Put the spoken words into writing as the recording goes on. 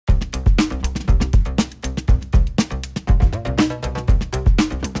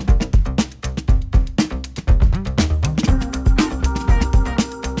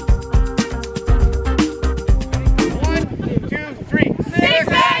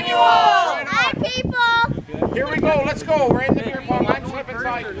let's go. We're in the beer pong. I'm slipping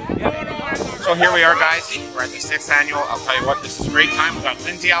side. So here we are, guys. We're at the 6th annual. I'll tell you what, this is a great time. We've got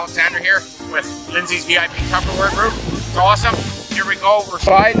Lindsay Alexander here with Lindsay's VIP Tupperware group. It's awesome. Here we go. We're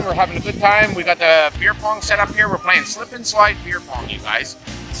sliding. We're having a good time. We got the beer pong set up here. We're playing slip and slide beer pong, you guys.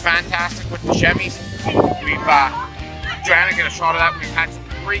 It's fantastic with the Chemmys. We've Joanna get a shot of that. We've had some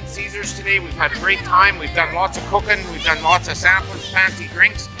great Caesars today. We've had a great time. We've done lots of cooking. We've done lots of samples, fancy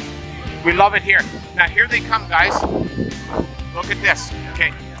drinks. We love it here. Now here they come, guys. Look at this.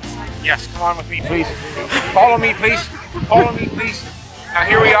 Okay. Yes, come on with me, please. Follow me, please. Follow me, please. Now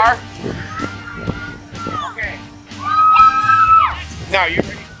here we are. Okay. Now you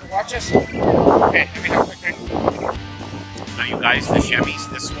ready to watch us? Okay, let me have a quick drink. Now you guys, the Chemmys,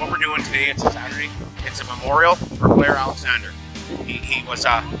 this is what we're doing today. It's a Saturday. It's a memorial for Blair Alexander. He was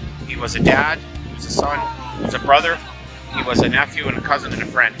a dad, he was a son, he was a brother, he was a nephew and a cousin and a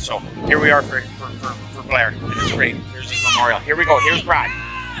friend. So here we are for Blair. And it's great. Here's his memorial. Here we go. Here's Brad.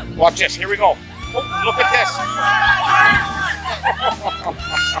 Watch this. Here we go. Oh, look at this.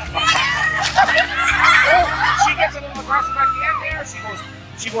 Oh, she gets a little aggressive at the end there.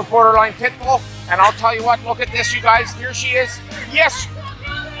 She goes borderline pit bull. And I'll tell you what, look at this, you guys. Here she is. Yes.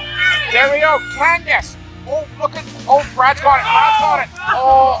 There we go. Candace. Oh, look at, oh, Brad's got it. Brad's got it.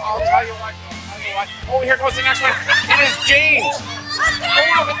 Oh, I'll tell you what. Oh, here goes the next one. It is James. Oh,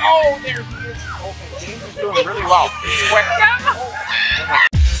 look at, oh, there he is. Okay, James is doing really well. He's quick. Oh.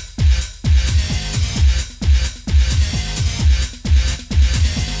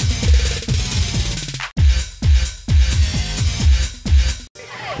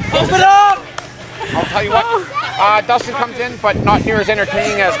 Open up! I'll tell you what, Dustin comes in, but not near as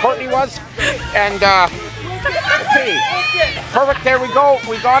entertaining as Courtney was. And, okay, perfect, there we go,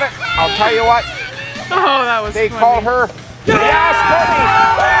 we got it. I'll tell you what. Oh, that was They funny. call her, yes, Courtney!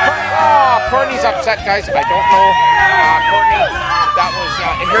 Oh, Courtney's upset, guys. I don't know, Courtney. That was,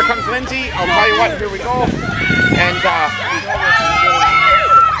 and here comes Lindsay. I'll tell you what, here we go. And,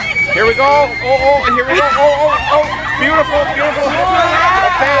 here we go. Oh, and here we go. Oh, beautiful, beautiful.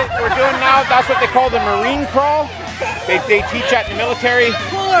 Okay, we're doing now, that's what they call the Marine crawl. They teach that in the military.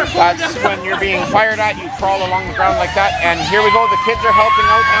 That's when you're being fired at, you crawl along the ground like that. And here we go, the kids are helping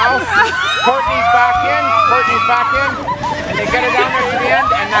out now. Courtney's back in, and they get her down there to the end,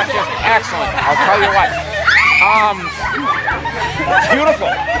 and that's just excellent. I'll tell you what.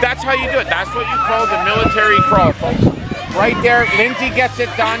 Beautiful. That's how you do it. That's what you call the military crawl, folks. Right there, Lindsay gets it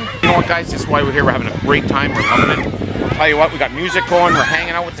done. You know what, guys, this is why we're here. We're having a great time. We're loving it. I'll tell you what, we got music going. We're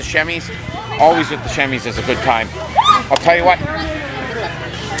hanging out with the Chemmys. Always with the Chemmys is a good time. I'll tell you what,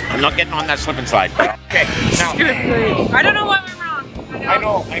 I'm not getting on that slip and slide. Okay, now. I don't know what went wrong. I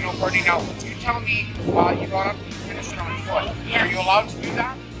know, Courtney. Now, you tell me you got up and you finished it on foot. Yes. Are you allowed to do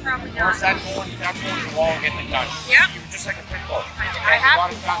that? Probably Or not. is that going to the wall and getting it done? Yep. You're just like a pit bull.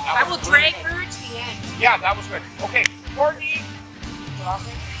 I will drag her to the end. Yeah, that was good. Okay, Courtney.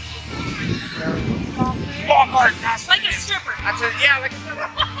 Lockhart. It's like a stripper. That's it. Yeah, like a stripper.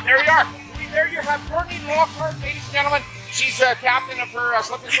 There you are. There you have Courtney Lockhart, ladies and gentlemen. She's captain of her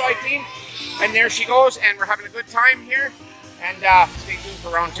slip and slide team. And there she goes, and we're having a good time here. And stay tuned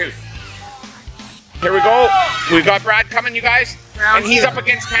for round 2. Here we go. We've got Brad coming, you guys. And he's up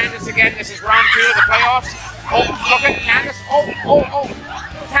against Candace again. This is round 2 of the playoffs. Oh, look at Candace. Oh.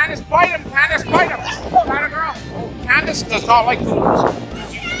 Candace, bite him. Candace, bite him. Got a girl. Oh, Candace does not like poodles.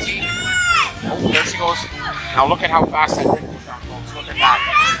 As you can see. Oh, there she goes. Now look at how fast that drink goes down, folks. Look at that.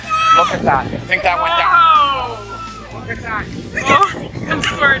 Look at that. I think that went down. Look at that. Oh, it's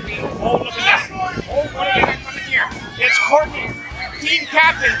Courtney. Oh, look at that. Oh, what do we got coming here? It's Courtney. Team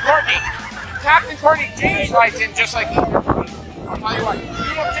captain, Courtney. Captain Courtney, James slides in just like he did. I'll tell you what, you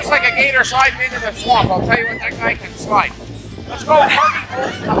look just like a gator sliding into the swamp. I'll tell you what, that guy can slide. Let's go,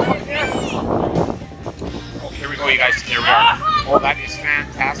 Courtney. Oh, here we go, you guys. Here we are. Oh, that is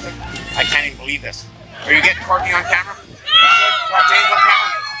fantastic. I can't even believe this. Are you getting Courtney on camera? Got James on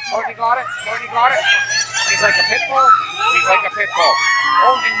camera? Courtney got it. Courtney got it. He's like a pit bull. He's like a pit bull.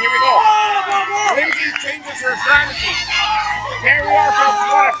 Oh, and here we go. Lindsay changes her strategy. There we are, folks.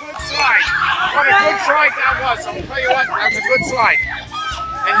 What a good slide. What a good slide that was. I'll tell you what, that's a good slide.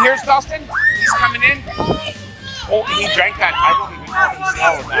 And here's Dustin. He's coming in. Oh, he drank that. I don't even know if he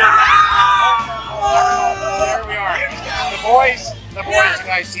swallowed that. There we are. The boys, you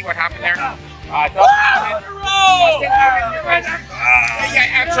guys see what happened there? Dustin, you guys.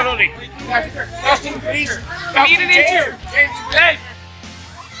 Yeah, absolutely. Dustin, please. I need an intro. James, hey.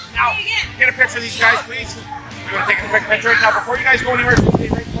 Now, get a picture of these guys, please. We're going to take a quick picture. Now, before you guys go anywhere, stay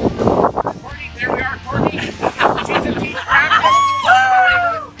right close. Courtney, there we are, Courtney. She's a team captain.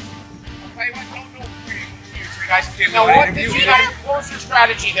 I'll tell you what, don't know. You three guys Now, what did you guys, what was your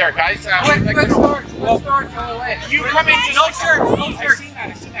strategy there, guys? Let's start all the way. You come in just No like, shirts, no I shirts. seen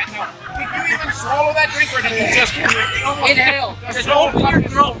that. Now, did you even swallow that drink or did you just Inhale. Just open your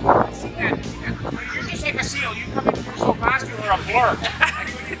throat? I seen that. You're just like a seal. You come in here so fast, you're a blur. I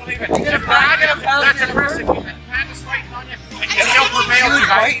couldn't believe it. That's impressive. You had Candace fighting on you, and you still prevailed, you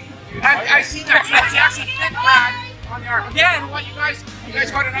guys. I seen that. You actually hit Brad on the arm. Yeah, you know what, you guys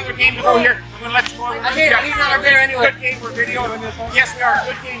got another game to go here. I'm gonna let you go. I can't leave another game anyway. Good game. We're videoing. Yes, we are.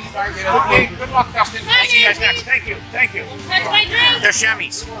 Good game, you guys. Good game. Good luck, Dustin. I'll see you guys next. Thank you. Thank you. That's my drink. The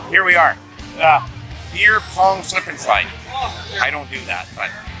Chemis. Here we are. Beer pong slip and slide. I don't do that, but.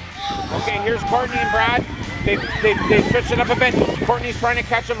 Okay, here's Courtney and Brad. They switched it up a bit. Courtney's trying to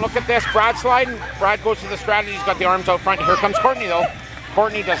catch him. Look at this. Brad sliding. Brad goes to the strategy. He's got the arms out front. Here comes Courtney, though.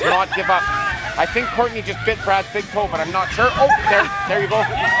 Courtney does not give up. I think Courtney just bit Brad's big toe, but I'm not sure. Oh, there you go.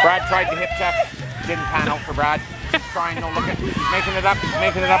 Brad tried to hip check. Didn't pan out for Brad. He's trying, no, look at, he's making it up. He's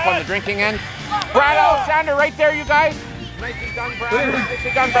making it up on the drinking end. Brad Alexander right there, you guys. Nicely done, Brad.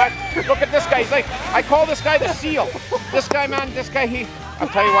 Nicely done, Brad. Look at this guy. He's like, I call this guy the seal. This guy, man, I'll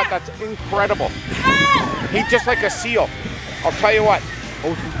tell you what, that's incredible. He's just like a seal. I'll tell you what.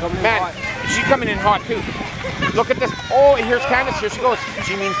 Oh, she's coming in Man, hot. she's coming in hot too. Look at this. Oh, here's Candace. Here she goes.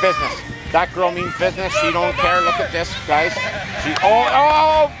 She means business. That girl means business. She don't care. Look at this, guys.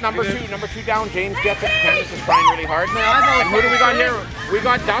 Number two down. James gets it. Candace is trying really hard. And who do we got here? We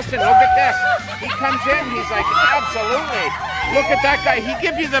got Dustin. Look at this. He comes in. He's like, absolutely. Look at that guy. He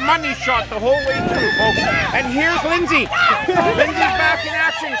gives you the money shot the whole way through, folks. And here's Lindsay. Lindsay's back in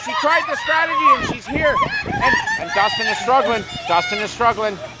action. She tried the strategy and she's here. And Dustin is struggling. Dustin is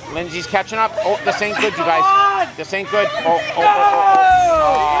struggling. Lindsay's catching up. Oh, this ain't good, you guys. This ain't good. Oh.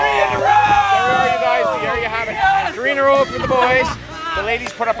 There we are, you guys. There you have it. 3 in a row for the boys. The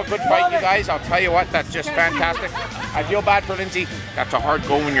ladies put up a good fight, you guys. I'll tell you what, that's just fantastic. I feel bad for Lindsay. That's a hard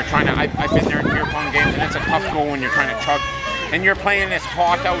goal when you're trying to. I've been there in beer pong games, and it's a tough goal when you're trying to chug. And you're playing this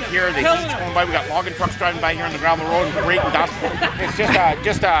hot out here. The heat's going by. We got logging trucks driving by here on the gravel road and great dust. It's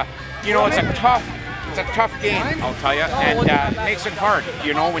just a, you know, it's a tough game, I'll tell you, and it makes it hard,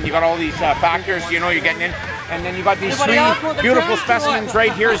 you know, when you got all these factors, you know, you're getting in, and then you got these 3 beautiful specimens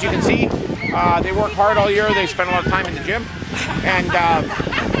right here, as you can see. They work hard all year. They spend a lot of time in the gym, and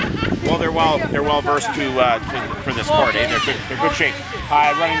well, they're well versed for this sport. Eh? They're good shape.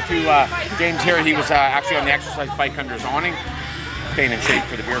 I run into James here. He was actually on the exercise bike under his awning, staying in shape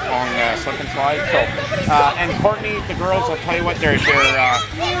for the beer pong slip and slide. So, and Courtney, the girls, I'll tell you what, they're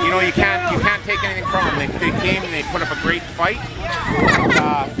you know, you can't take anything from them. They came and they put up a great fight.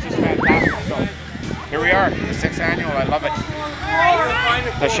 Just fantastic. So here we are, the 6th annual. I love it.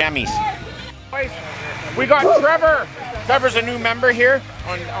 The Chemis. We got Trevor. Trevor's a new member here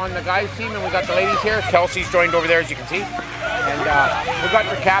on the guys team, and we got the ladies here. Kelsey's joined over there, as you can see. And we got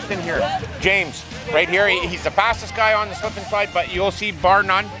your captain here, James, right here. He's the fastest guy on the slip and slide, but you'll see, bar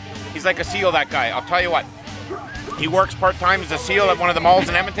none, he's like a seal, that guy. I'll tell you what. He works part-time as a seal at one of the malls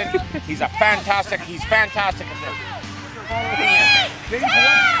in Edmonton. He's fantastic at this. James,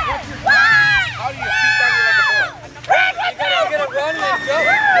 how do you feet down here like a bull? You gotta run and jump.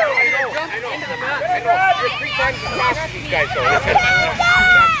 I know. Into the mat. I know. You're 3 times as fast as these guys, though. That's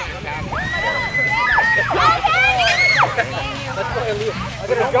I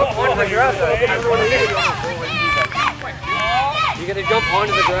gotta jump onto the grass. You gotta jump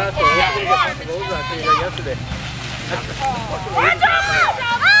onto the grass. So you're gonna get the those rats that you got yesterday.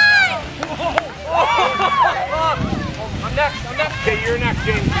 I'm next. Okay, you're next,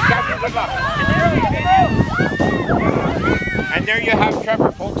 James. You got your good luck. And there you have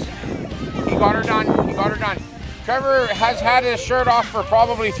Trevor, folks. He got her done. Trevor has had his shirt off for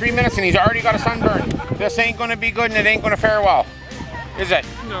probably 3 minutes and he's already got a sunburn. This ain't gonna be good and it ain't gonna fare well. Is it?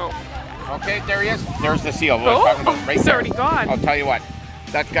 No. Okay, there he is. There's the seal. What I was talking about, right he's there. already gone. I'll tell you what.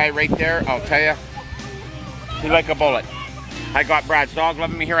 That guy right there, I'll tell you, he's like a bullet. I got Brad's dog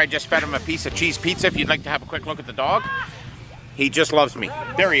loving me here. I just fed him a piece of cheese pizza. If you'd like to have a quick look at the dog. He just loves me.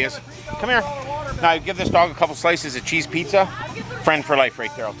 There he is. Come here. Now give this dog a couple slices of cheese pizza. Friend for life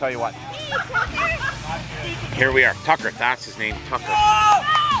right there, I'll tell you what. Here we are. Tucker, that's his name, Tucker.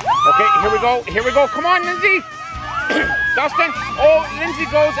 Okay, here we go. Come on, Lindsay. Dustin. Oh, Lindsay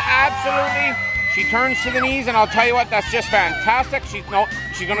goes absolutely. She turns to the knees, and I'll tell you what, that's just fantastic. She's going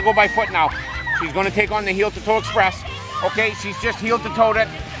to go by foot now. She's going to take on the heel-to-toe express. Okay, she's just heel-to-toed it.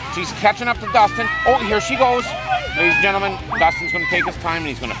 She's catching up to Dustin. Oh, here she goes. Ladies and gentlemen, Dustin's going to take his time, and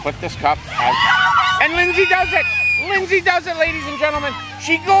he's going to flip this cup. And Lindsay does it. Lindsay does it, ladies and gentlemen.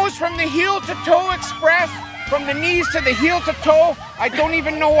 She goes from the heel-to-toe express, from the knees to the heel-to-toe. I don't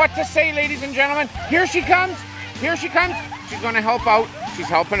even know what to say, ladies and gentlemen. Here she comes. Here she comes. She's going to help out. She's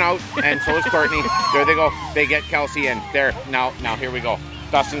helping out, and so is Courtney. There they go. They get Kelsey in. There. Now here we go.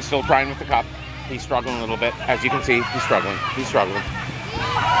 Dustin's still trying with the cup. He's struggling a little bit. As you can see, he's struggling. He's struggling.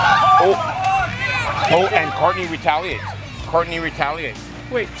 Oh, and Courtney retaliates. Courtney retaliates.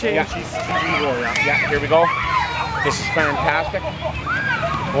 Wait, change. Yeah, she's evil. Yeah, here we go. This is fantastic.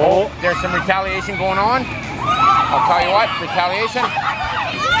 Oh, there's some retaliation going on. I'll tell you what, retaliation.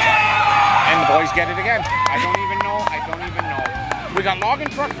 And the boys get it again. I don't even know. We got logging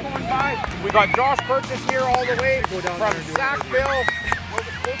trucks going by. We got Josh Purchase here all the way from Sackville.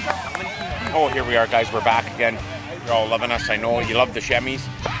 Oh, here we are, guys. We're back again. You're all loving us. I know you love the Chemis.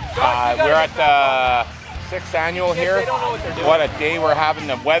 We're at the 6th annual here. What a day we're having.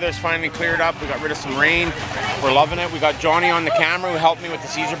 The weather's finally cleared up. We got rid of some rain. We're loving it. We got Johnny on the camera who helped me with the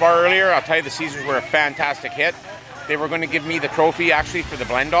Caesar bar earlier. I'll tell you, the Caesars were a fantastic hit. They were going to give me the trophy actually for the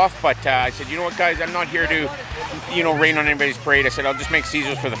blend off, but I said, you know what, guys, I'm not here to, rain on anybody's parade. I said, I'll just make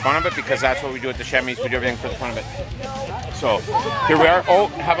Caesars for the fun of it, because that's what we do at the Chemis. We do everything for the fun of it. So here we are. Oh,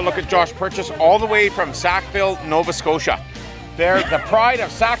 have a look at Josh Purchase all the way from Sackville, Nova Scotia. They're the pride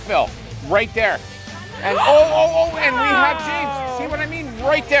of Sackville, right there. And and we have James. See what I mean?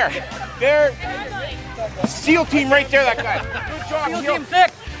 Right there. They're SEAL team right there, that guy. Good job. SEAL team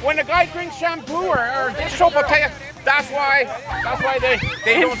 6. When a guy drinks shampoo or dish soap, I'll tell you, that's why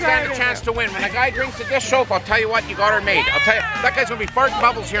they don't stand a chance to win. When a guy drinks a dish soap, I'll tell you what, you got her made. I'll tell you, that guy's gonna be farting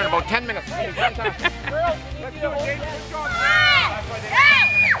bubbles here in about 10 minutes. Let's do it, James. Good job.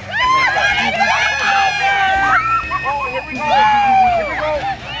 Oh, here we go. Here we go.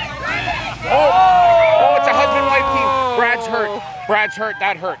 Oh, it's a husband-wife team. Brad's hurt. Brad's hurt.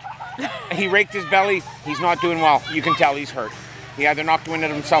 That hurt. He raked his belly. He's not doing well. You can tell he's hurt. He either knocked the wind out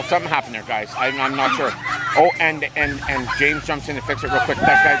of himself. Something happened there, guys. I'm not sure. Oh, and James jumps in to fix it real quick.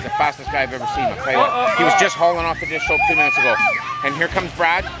 That guy's the fastest guy I've ever seen. I'll tell you what. He was just hauling off the dish soap 2 minutes ago. And here comes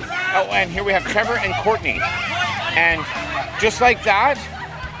Brad. Oh, and here we have Trevor and Courtney. And just like that,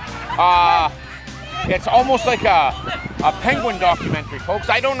 it's almost like a penguin documentary, folks.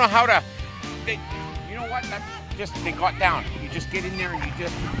 I don't know how to. You know what? That's just, they got down. You just get in there and you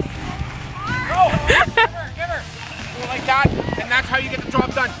just. Go! Give her! Like that, and that's how you get the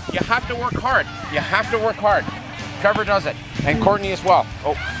job done. You have to work hard. You have to work hard. Trevor does it, and Courtney as well.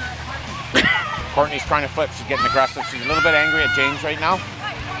 Oh, Courtney's trying to flip. She's getting aggressive. She's a little bit angry at James right now.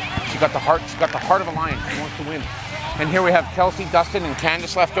 She got the heart. She's got the heart of a lion. She wants to win. And here we have Kelsey, Dustin, and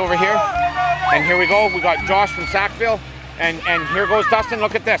Candace left over here. And here we go. We got Josh from Sackville, and here goes Dustin.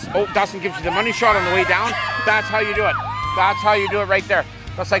 Look at this. Oh, Dustin gives you the money shot on the way down. That's how you do it. That's how you do it right there.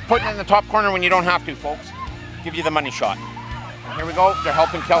 That's like putting it in the top corner when you don't have to, folks. Give you the money shot. And here we go. They're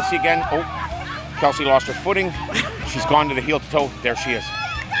helping Kelsey again. Oh, Kelsey lost her footing. She's gone to the heel to toe. There she is.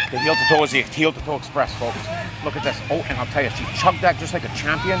 The heel to toe is the heel to toe express, folks. Look at this. Oh, and I'll tell you, she chugged that just like a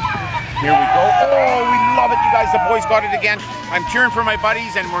champion. Here we go. Oh, we love it, you guys. The boys got it again. I'm cheering for my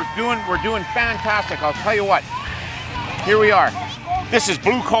buddies, and we're doing fantastic. I'll tell you what. Here we are. This is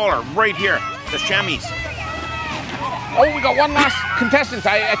blue collar right here. The Chemis. Oh, we got one last contestant.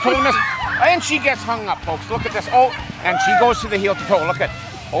 I told him this. And she gets hung up, folks. Look at this. Oh, and she goes to the heel to toe. Look at.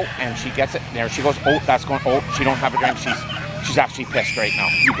 Oh, and she gets it. There she goes. Oh, that's going. Oh, she don't have a drink. She's actually pissed right now.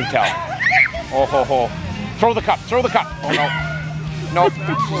 You can tell. Oh, ho, ho. Throw the cup. Throw the cup. Oh, no. No.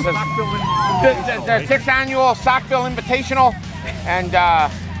 She says, the 6th annual Sackville Invitational. And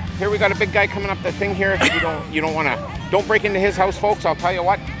here we got a big guy coming up the thing here. You don't want to. Don't break into his house, folks. I'll tell you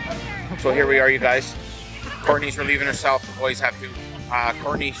what. So here we are, you guys. Courtney's relieving herself. The boys have to.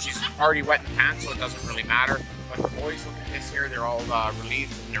 Courtney, she's already wet in pants, so it doesn't really matter. But the boys, look at this here. They're all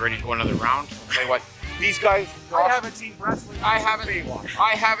relieved and they're ready to go another round. I'll tell you what. These guys. I haven't seen wrestling. I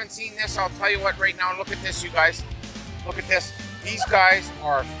haven't seen this. I'll tell you what. Right now, look at this, you guys. Look at this. These guys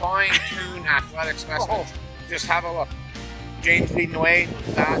are fine-tuned athletic specimens. Just have a look. James leading the way. Look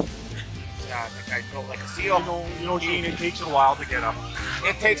at that. The guy built like a seal. You know, Gene, it takes a while to get up.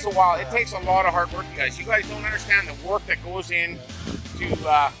 It takes a while. It takes a lot of hard work, you guys. You guys don't understand the work that goes in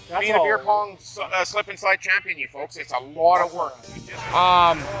to being a beer pong slip and slide champion, you folks. It's a lot of work.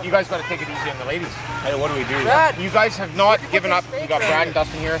 You guys got to take it easy on the ladies. Hey, what do we do? You guys have not given up. We got Brad and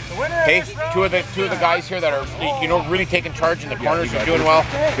Dustin here. Hey, two of the guys here that are really taking charge in the corners. Are doing well.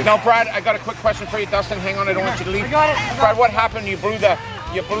 Now, Brad, I got a quick question for you, Dustin. Hang on, I don't want you to leave. Brad, what happened? You blew the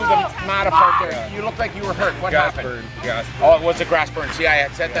mat apart there. You looked like you were hurt. What happened? Gas burn. Oh, it was a grass burn. See, I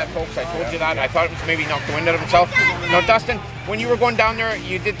had said that, folks. I told you that. I thought it was maybe knocked the wind out of himself. No, Dustin, when you were going down there,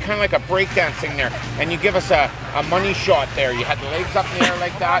 you did kind of like a breakdance thing there, and you give us a money shot there. You had the legs up in the air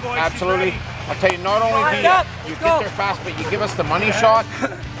like that. Absolutely. I'll tell you, not only do you get there fast, but you give us the money shot.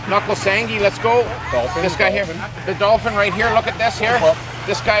 Knuckle Sangi, let's go. Dolphin. This guy here, the dolphin right here. Look at this here.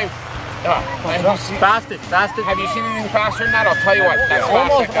 This guy. Fastest. Have you seen anything faster than that? I'll tell you what. That's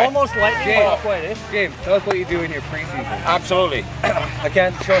fast, that guy. Almost lightning talk way, eh? James, tell us what you do in your preseason. Absolutely. I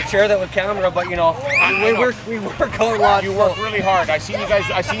can't share that with camera, but you know, we work out a lot. You work really hard. I seen you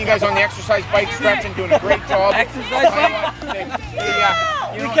guys on the exercise bike stretching, doing a great job. Exercise bike?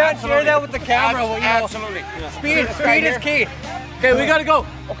 Yeah. You can't share that with the camera. You know. Absolutely. Speed is key. Okay, we gotta go.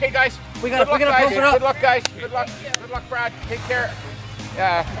 Okay, guys. We gotta pump it up. Good luck, guys. Good luck, Brad. Take care.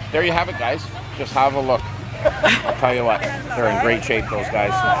 There you have it, guys. Just have a look. I'll tell you what. They're in great shape, those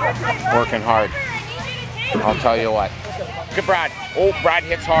guys. Working hard. I'll tell you what. Look at Brad. Oh, Brad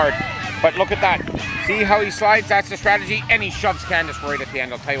hits hard. But look at that. See how he slides? That's the strategy. And he shoves Candace right at the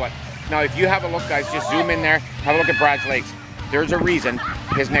end. I'll tell you what. Now, if you have a look, guys, just zoom in there. Have a look at Brad's legs. There's a reason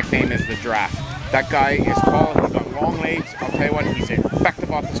his nickname is the Giraffe. That guy is tall. He's got long legs. I'll tell you what. He's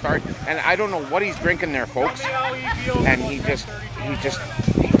effective off the start. And I don't know what he's drinking there, folks. And he just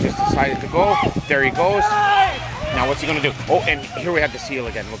decided to go. There he goes. Now what's he gonna do? Oh, and here we have the seal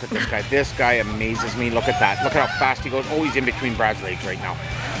again. Look at this guy. This guy amazes me. Look at that. Look at how fast he goes. Oh, he's in between Brad's legs right now.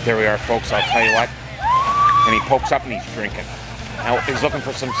 There we are, folks. I'll tell you what. And he pokes up and he's drinking. Now he's looking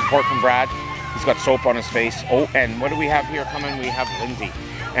for some support from Brad. He's got soap on his face. Oh, and what do we have here coming? We have Lindsay.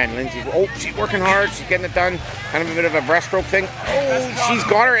 And Lindsay's, oh, she's working hard. She's getting it done. Kind of a bit of a breaststroke thing. Oh, she's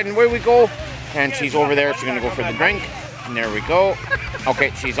got her. And where we go? And she's over there. She's gonna go for the drink. And there we go.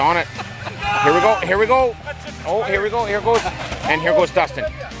 Okay, she's on it. Here we go. Here we go. Oh, here we go. Here goes. And here goes Dustin.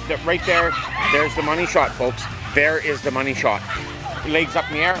 Right there. There's the money shot, folks. There is the money shot. Legs up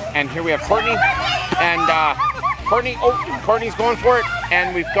in the air. And here we have Courtney. And Courtney. Oh, Courtney's going for it.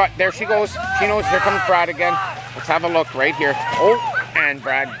 And we've got. There she goes. She knows. Here comes Brad again. Let's have a look right here. Oh, and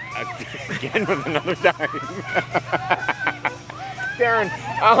Brad again with another dime. Darren.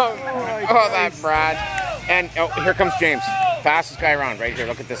 Oh, that's Brad. And oh, here comes James, fastest guy around right here.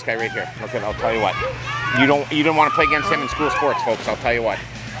 Look at this guy right here. Look at, I'll tell you what. You don't want to play against him in school sports, folks. I'll tell you what.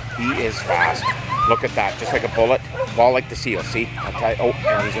 He is fast. Look at that, just like a bullet, ball like the seal. See? I'll tell you. Oh,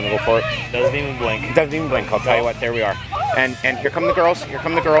 and he's gonna go for it. Doesn't even blink. He doesn't even blink. I'll tell you what. There we are. And here come the girls. Here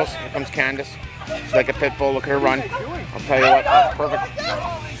come the girls. Here comes Candace. She's like a pit bull. Look at her run. I'll tell you what. That's perfect.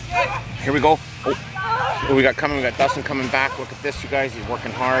 Here we go. Oh, we got Dustin coming back. Look at this, you guys. He's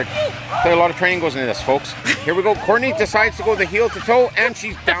working hard. A lot of training goes into this, folks. Here we go. Courtney decides to go the heel to toe, and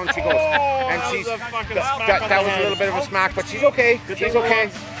she's down. She goes, and she's that was a little bit of a smack, but she's okay. She's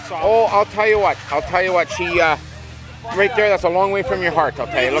okay. Oh, I'll tell you what. She right there. That's a long way from your heart. I'll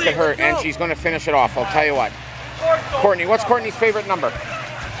tell you. Look at her, and she's going to finish it off. I'll tell you what. Courtney, what's Courtney's favorite number?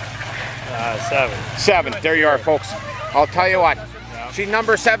 7. 7. There you are, folks. I'll tell you what. She's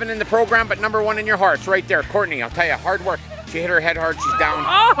number 7 in the program, but number 1 in your hearts, right there. Courtney, I'll tell you, hard work. She hit her head hard. She's down.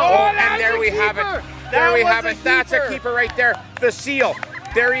 Oh, and there we have it. There we have it. That's a keeper right there. The seal.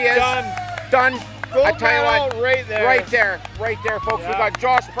 There he is. Done. I tell you what. Right there. Right there, folks. We got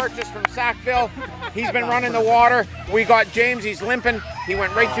Josh Purchase from Sackville. He's been running the water. We got James. He's limping. He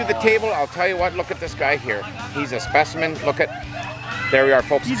went right through the table. I'll tell you what. Look at this guy here. He's a specimen. Look at. There we are,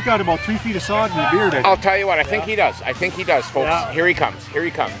 folks. He's got about 3 feet of sod in the beard. I'll tell you what, I think he does. I think he does, folks. Yeah. Here he comes. Here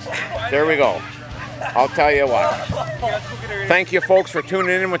he comes. There we go. I'll tell you what. Thank you, folks, for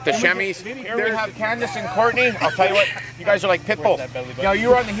tuning in with the Chemis. Here we have Candace and Courtney. I'll tell you what, you guys are like pit bull. Now, you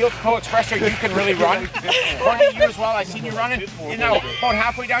were on the heel to toe expressor. You can really run. Courtney, you as well. I seen you running. You know, about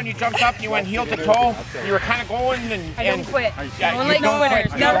halfway down, you jumped up. You went heel to toe. You were kind of going and. I don't quit. Yeah, don't like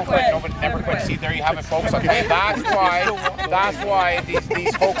quitters. Never quit. Never quit. See, there you have it, folks. I'll tell you, that's why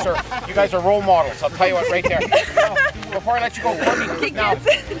these folks are. You guys are role models. I'll tell you what, right there. Before I let you go, Courtney, now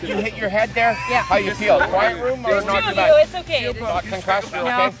you hit your head there. Yeah. How you feel? Quiet room or not too bad? It's okay. Not concussed? You're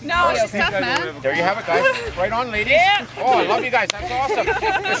okay? No, it's tough, man. There you have it, guys. Right on, ladies. Yeah. Oh, I love you guys. That's awesome.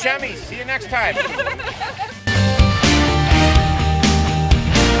 The Chemis. See you next time.